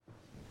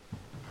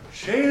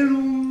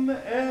Celum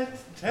et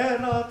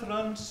terra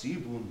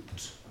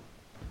transibunt,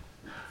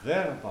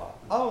 verba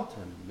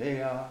autem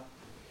mea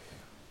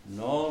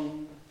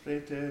non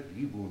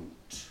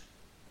preteribunt.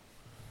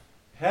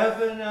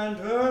 Heaven and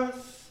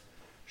earth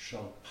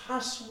shall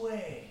pass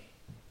away,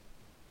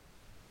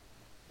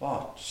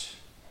 but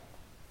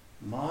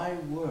my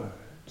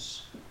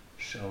words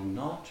shall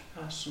not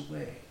pass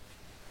away.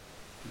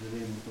 In the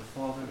name of the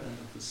Father, and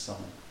of the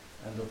Son,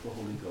 and of the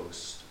Holy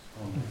Ghost.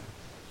 Amen.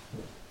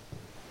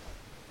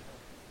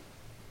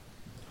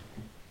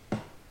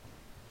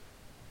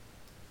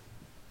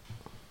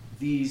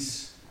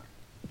 These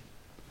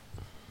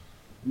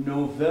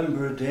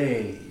November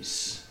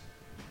days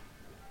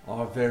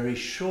are very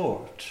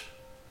short,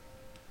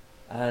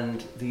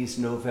 and these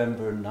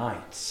November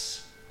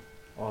nights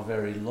are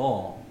very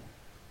long.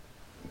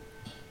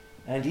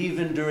 And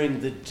even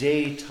during the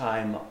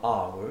daytime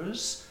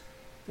hours,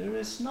 there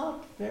is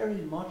not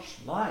very much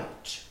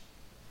light.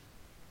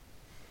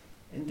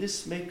 And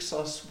this makes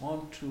us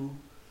want to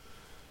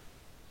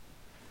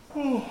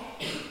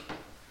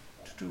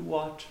do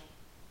what?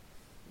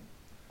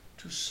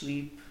 To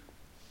sleep.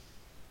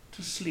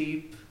 To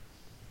sleep.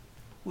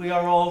 We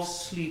are all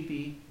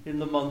sleepy in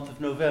the month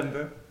of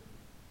November.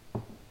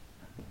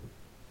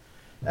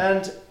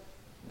 And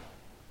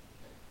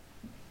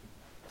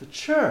the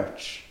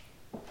church,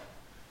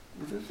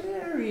 with a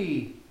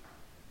very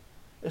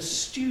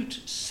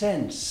astute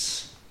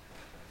sense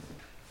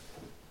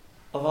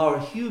of our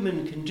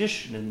human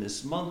condition in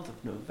this month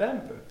of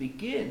November,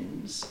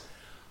 begins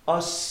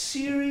a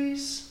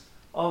series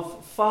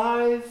of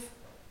 5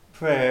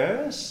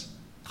 prayers,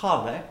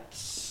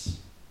 collects,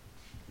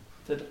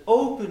 that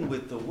open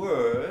with the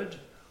word,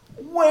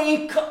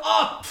 wake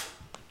up!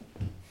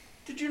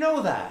 Did you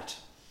know that?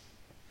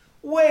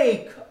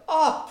 Wake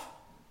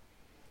up!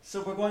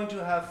 So we're going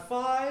to have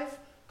 5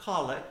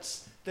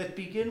 collects that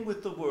begin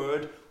with the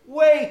word,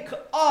 wake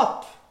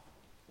up!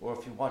 Or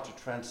if you want to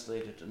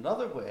translate it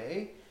another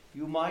way,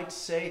 you might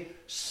say,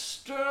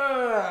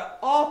 stir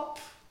up!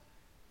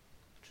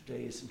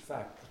 Today is in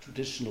fact the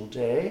traditional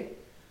day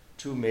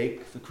to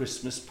make the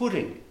Christmas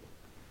pudding.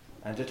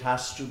 And it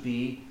has to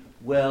be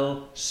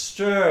well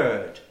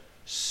stirred.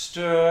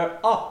 Stir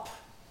up.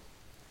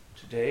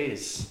 Today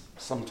is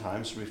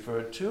sometimes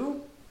referred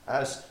to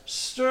as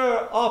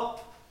Stir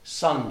Up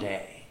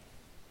Sunday.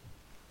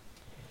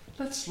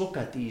 Let's look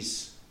at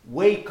these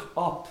wake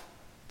up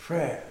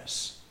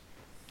prayers.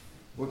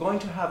 We're going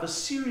to have a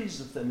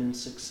series of them in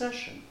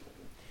succession.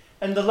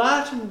 And the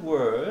Latin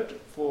word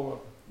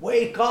for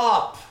wake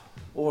up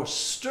or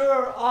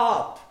stir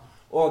up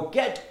or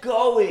get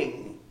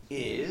going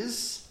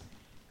is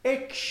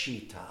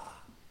excita.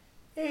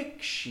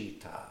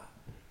 Excita,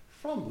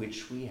 from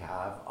which we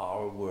have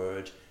our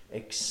word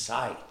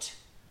excite.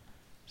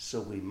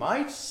 So we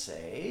might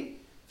say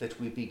that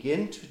we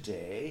begin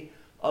today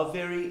a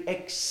very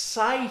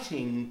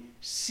exciting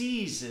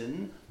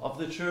season of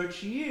the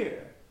church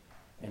year.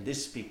 And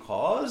this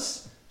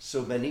because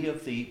so many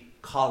of the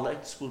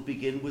collects will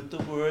begin with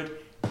the word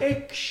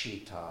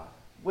excita,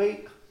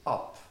 wake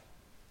up.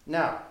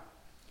 Now,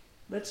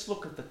 let's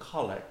look at the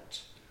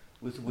collect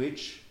with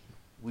which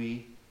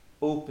we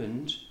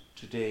opened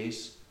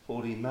today's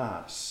Holy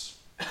Mass.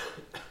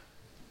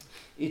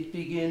 It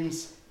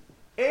begins,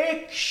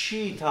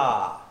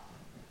 excita,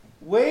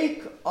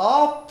 wake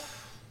up,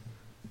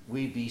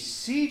 we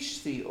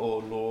beseech thee, O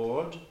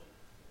Lord,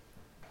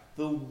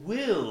 the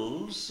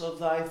wills of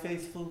thy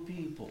faithful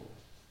people.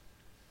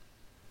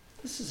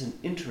 This is an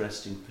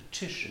interesting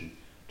petition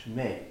to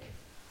make.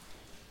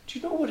 Do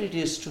you know what it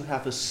is to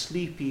have a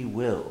sleepy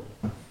will?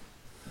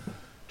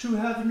 To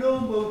have no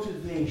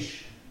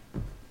motivation.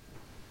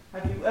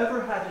 Have you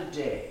ever had a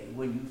day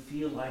when you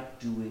feel like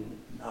doing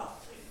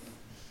nothing?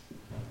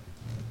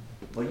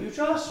 When you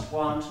just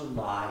want to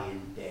lie in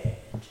bed?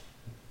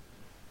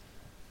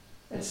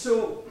 And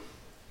so,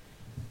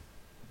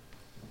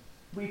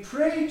 we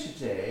pray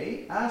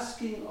today,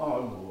 asking our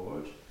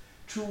Lord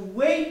to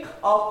wake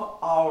up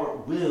our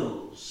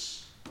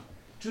wills,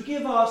 to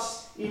give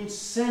us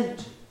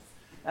incentive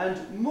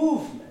and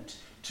movement,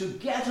 to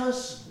get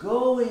us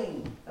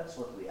going. That's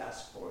what we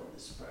ask for in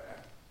this prayer.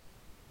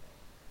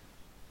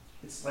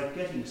 It's like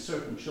getting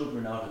certain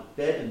children out of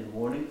bed in the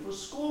morning for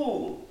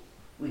school.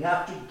 We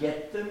have to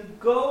get them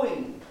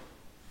going.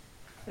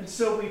 And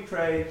so we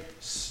pray,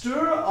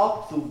 stir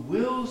up the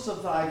wills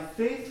of thy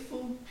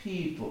faithful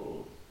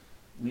people,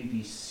 we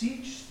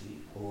beseech thee,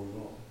 O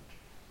Lord.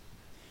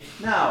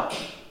 Now,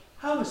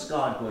 how is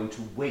God going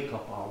to wake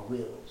up our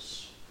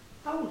wills?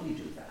 How will he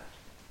do that?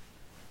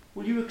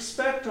 Will you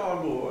expect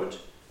our Lord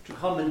to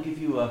come and give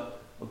you a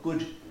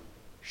good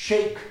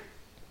shake?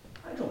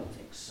 I don't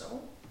think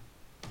so.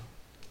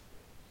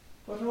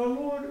 But our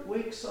Lord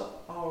wakes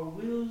up our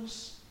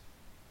wills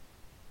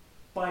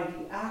by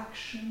the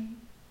action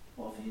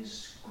of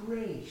his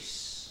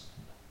grace.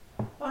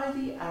 By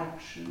the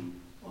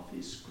action of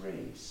his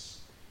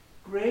grace.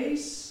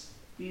 Grace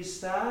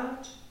is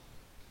that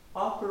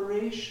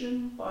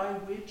operation by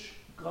which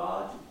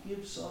God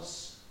gives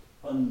us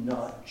a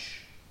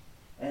nudge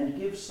and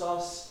gives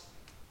us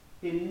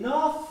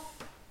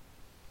enough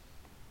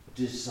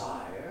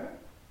desire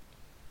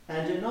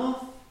and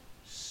enough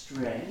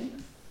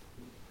strength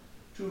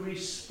to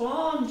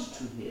respond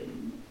to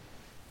him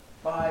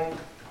by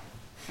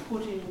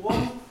putting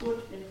one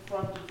foot in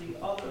front of the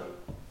other,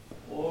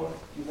 or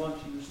if you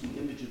want to use the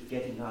image of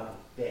getting out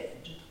of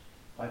bed,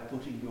 by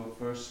putting your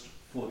first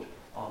foot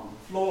on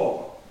the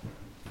floor.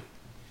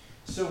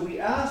 So we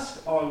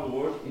ask our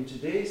Lord in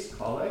today's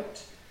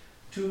collect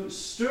to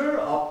stir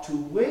up, to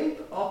wake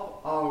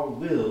up our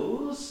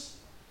wills,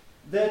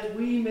 that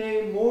we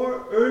may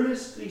more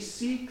earnestly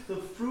seek the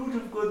fruit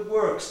of good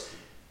works,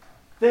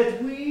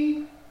 that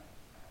we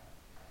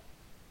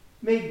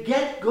may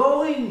get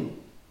going,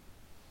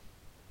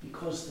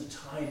 because the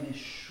time is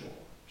short.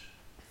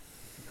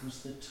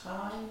 Because the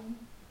time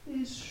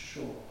is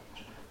short.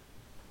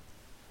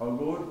 Our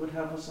Lord would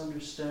have us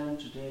understand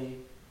today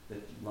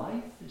that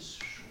life is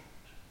short,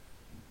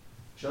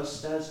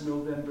 just as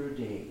November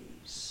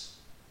days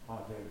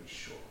are very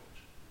short.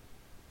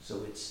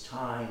 So it's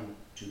time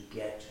to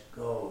get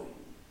going.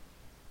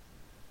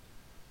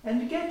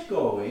 And get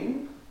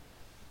going,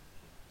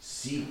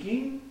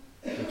 seeking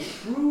the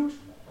fruit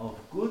of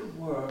good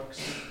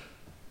works,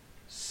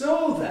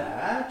 so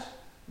that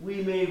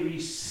we may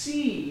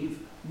receive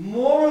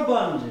more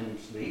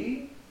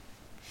abundantly,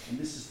 and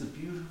this is the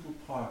beautiful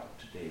part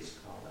of today's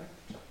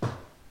collect,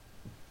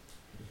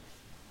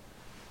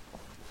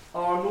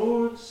 our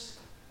Lord's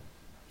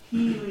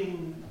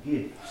healing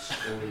gifts,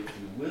 or if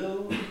you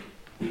will,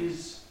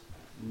 his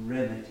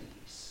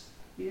remedies.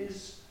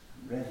 His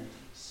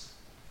remedies.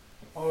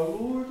 Our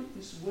Lord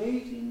is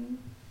waiting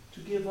to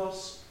give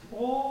us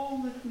all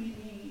that we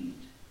need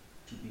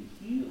to be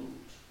healed,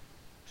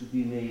 to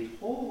be made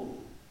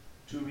whole,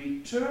 to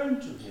return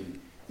to him.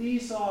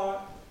 These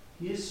are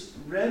his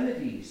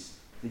remedies,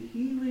 the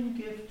healing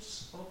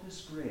gifts of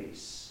his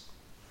grace.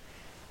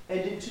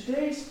 And in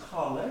today's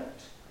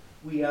collect,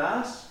 we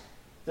ask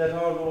that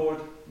our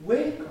Lord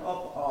wake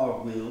up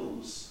our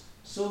wills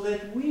so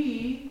that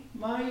we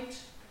might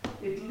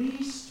at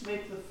least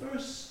make the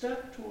first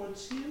step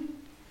towards him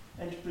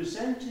and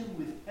present him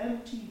with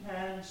empty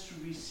hands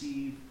to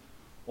receive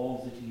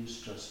all that he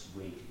is just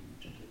waiting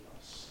to give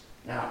us.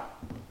 Now,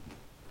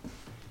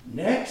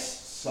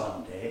 next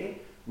Sunday,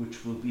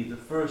 which will be the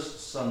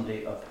first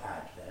Sunday of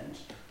Advent,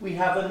 we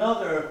have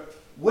another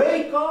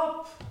Wake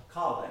Up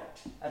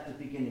collect at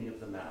the beginning of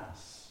the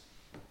Mass.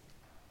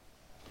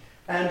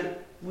 And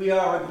we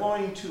are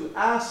going to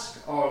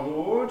ask our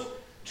Lord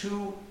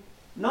to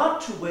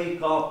not to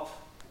wake up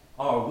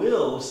our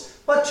wills,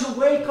 but to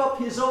wake up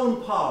his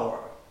own power.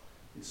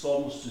 It's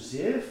almost as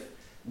if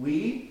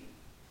we,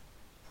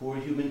 poor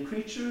human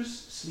creatures,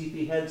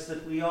 sleepyheads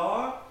that we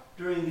are,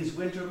 during these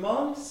winter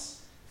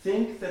months,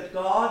 think that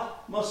God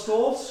must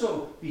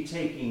also be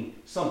taking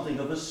something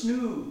of a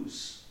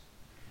snooze.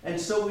 And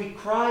so we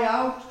cry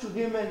out to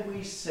him and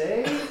we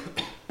say,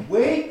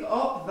 "Wake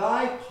up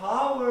thy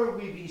power,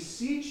 we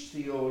beseech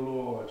thee, O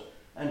Lord,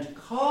 and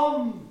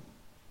come."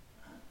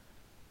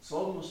 It's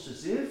almost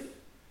as if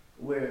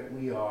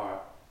we are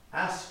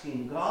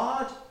asking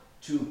God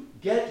to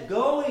get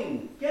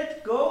going,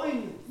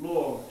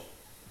 Lord.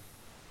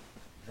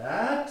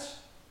 That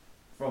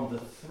from the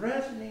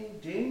threatening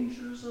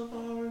dangers of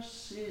our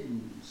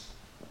sins,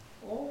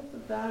 all the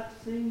bad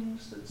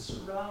things that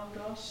surround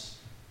us,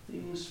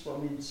 things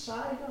from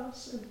inside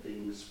us and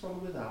things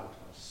from without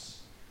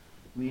us,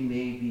 we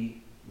may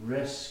be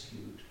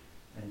rescued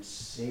and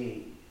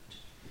saved.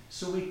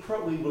 So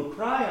we will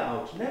cry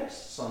out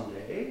next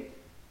Sunday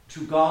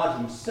to God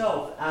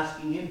himself,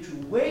 asking him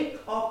to wake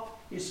up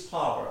his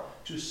power,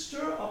 to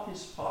stir up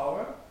his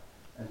power,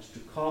 and to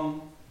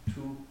come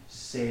to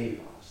save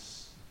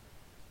us.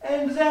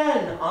 And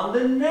then on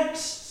the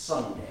next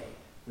Sunday,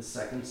 the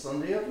second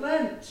Sunday of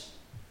Lent,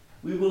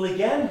 we will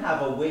again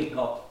have a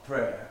wake-up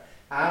prayer,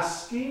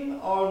 asking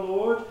our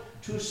Lord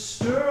to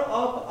stir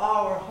up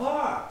our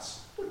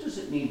hearts. What does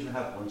it mean to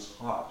have one's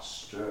heart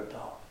stirred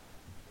up?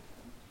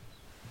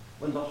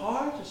 When the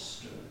heart is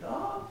stirred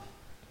up,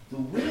 the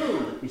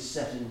will is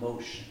set in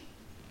motion.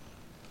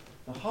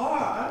 The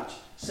heart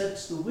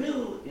sets the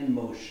will in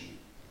motion.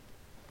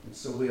 And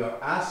so we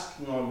are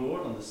asking our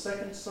Lord on the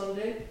second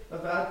Sunday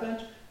of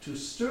Advent to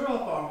stir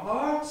up our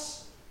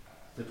hearts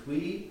that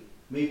we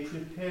may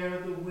prepare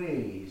the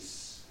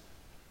ways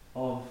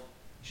of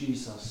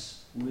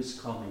Jesus who is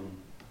coming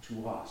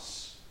to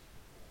us.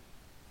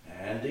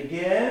 And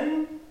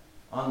again,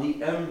 on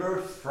the Ember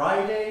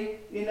Friday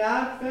in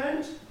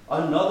Advent,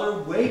 another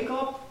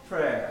wake-up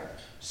prayer.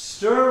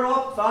 Stir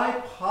up thy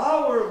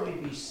power, we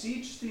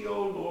beseech thee,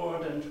 O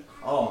Lord, and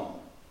come,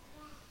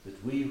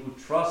 that we who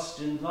trust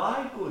in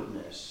thy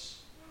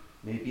goodness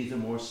may be the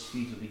more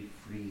speedily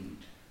freed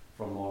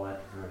from all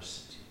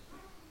adversity.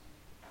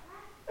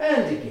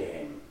 And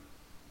again,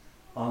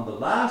 on the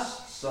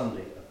last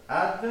Sunday of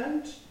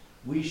Advent,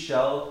 we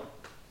shall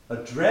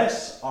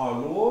address our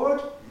Lord,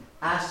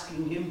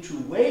 asking him to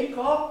wake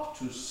up,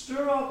 to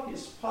stir up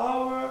his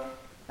power,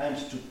 and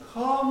to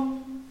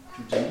come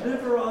to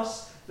deliver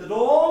us that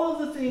all of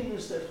the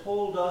things that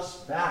hold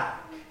us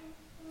back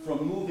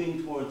from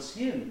moving towards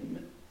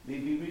him may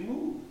be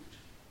removed.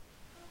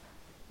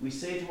 We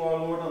say to our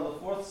Lord on the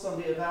fourth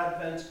Sunday of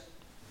Advent,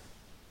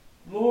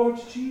 Lord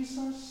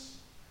Jesus,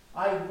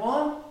 I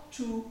want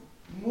to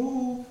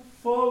move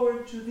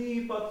forward to thee,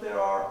 but there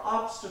are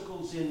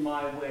obstacles in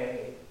my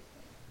way.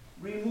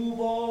 Remove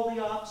all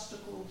the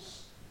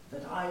obstacles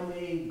that I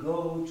may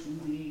go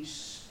to thee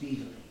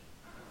speedily.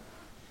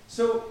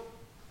 So,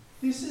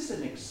 this is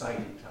an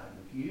exciting time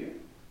of year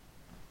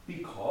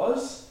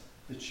because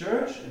the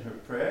church in her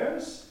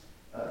prayers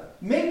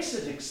makes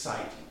it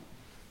exciting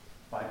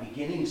by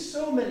beginning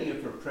so many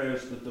of her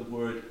prayers with the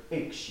word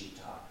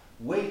ekshita,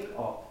 wake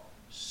up,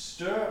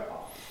 stir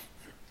up.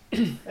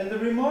 And the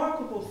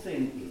remarkable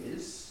thing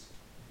is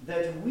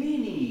that we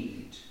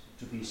need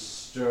to be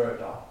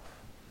stirred up.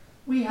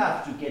 We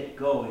have to get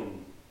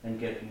going and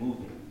get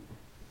moving.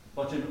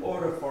 But in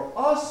order for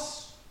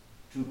us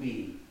to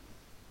be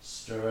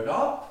stirred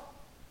up,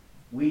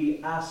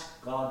 we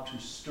ask God to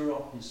stir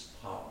up his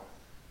power,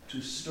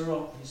 to stir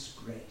up his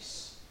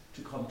grace,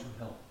 to come to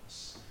help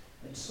us.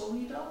 And so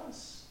he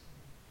does.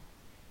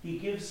 He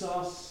gives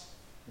us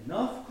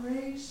enough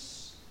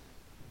grace,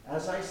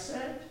 as I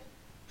said,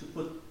 to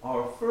put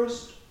our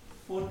first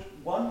foot,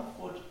 one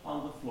foot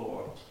on the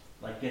floor,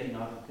 like getting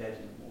out of bed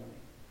in the morning.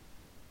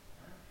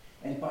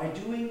 And by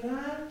doing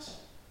that,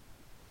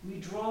 we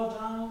draw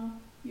down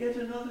yet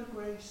another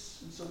grace,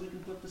 and so we can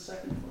put the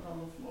second foot on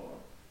the floor.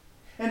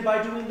 And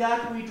by doing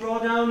that, we draw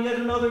down yet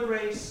another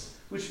grace,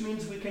 which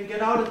means we can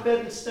get out of bed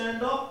and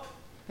stand up,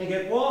 and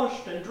get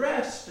washed and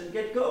dressed and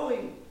get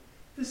going.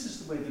 This is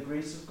the way the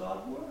grace of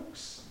God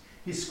works.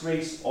 His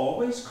grace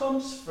always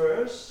comes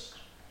first,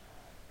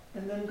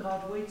 and then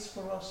God waits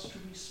for us to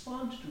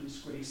respond to his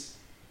grace,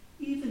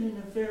 even in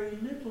a very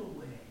little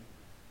way,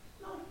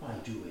 not by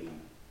doing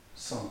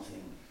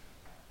something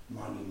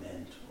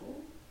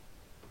monumental,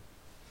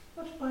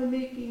 but by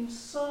making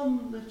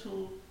some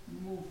little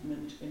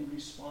movement in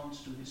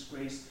response to his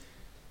grace,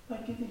 by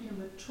giving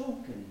him a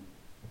token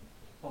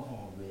of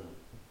our will.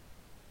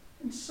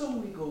 And so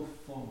we go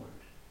forward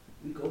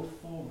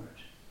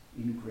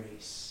in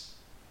grace.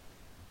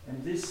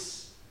 And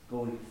this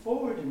going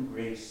forward in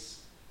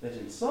grace that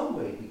in some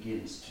way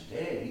begins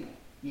today,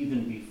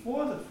 even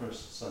before the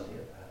first Sunday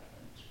of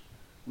Advent,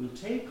 will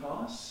take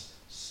us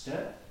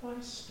step by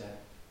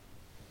step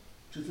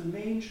to the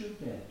manger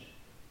bed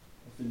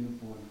of the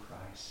newborn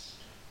Christ,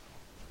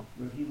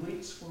 where he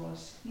waits for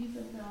us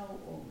even now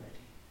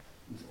already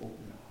with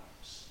open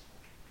arms.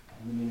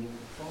 In the name of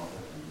the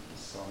Father, and of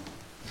the Son,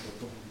 and of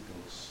the Holy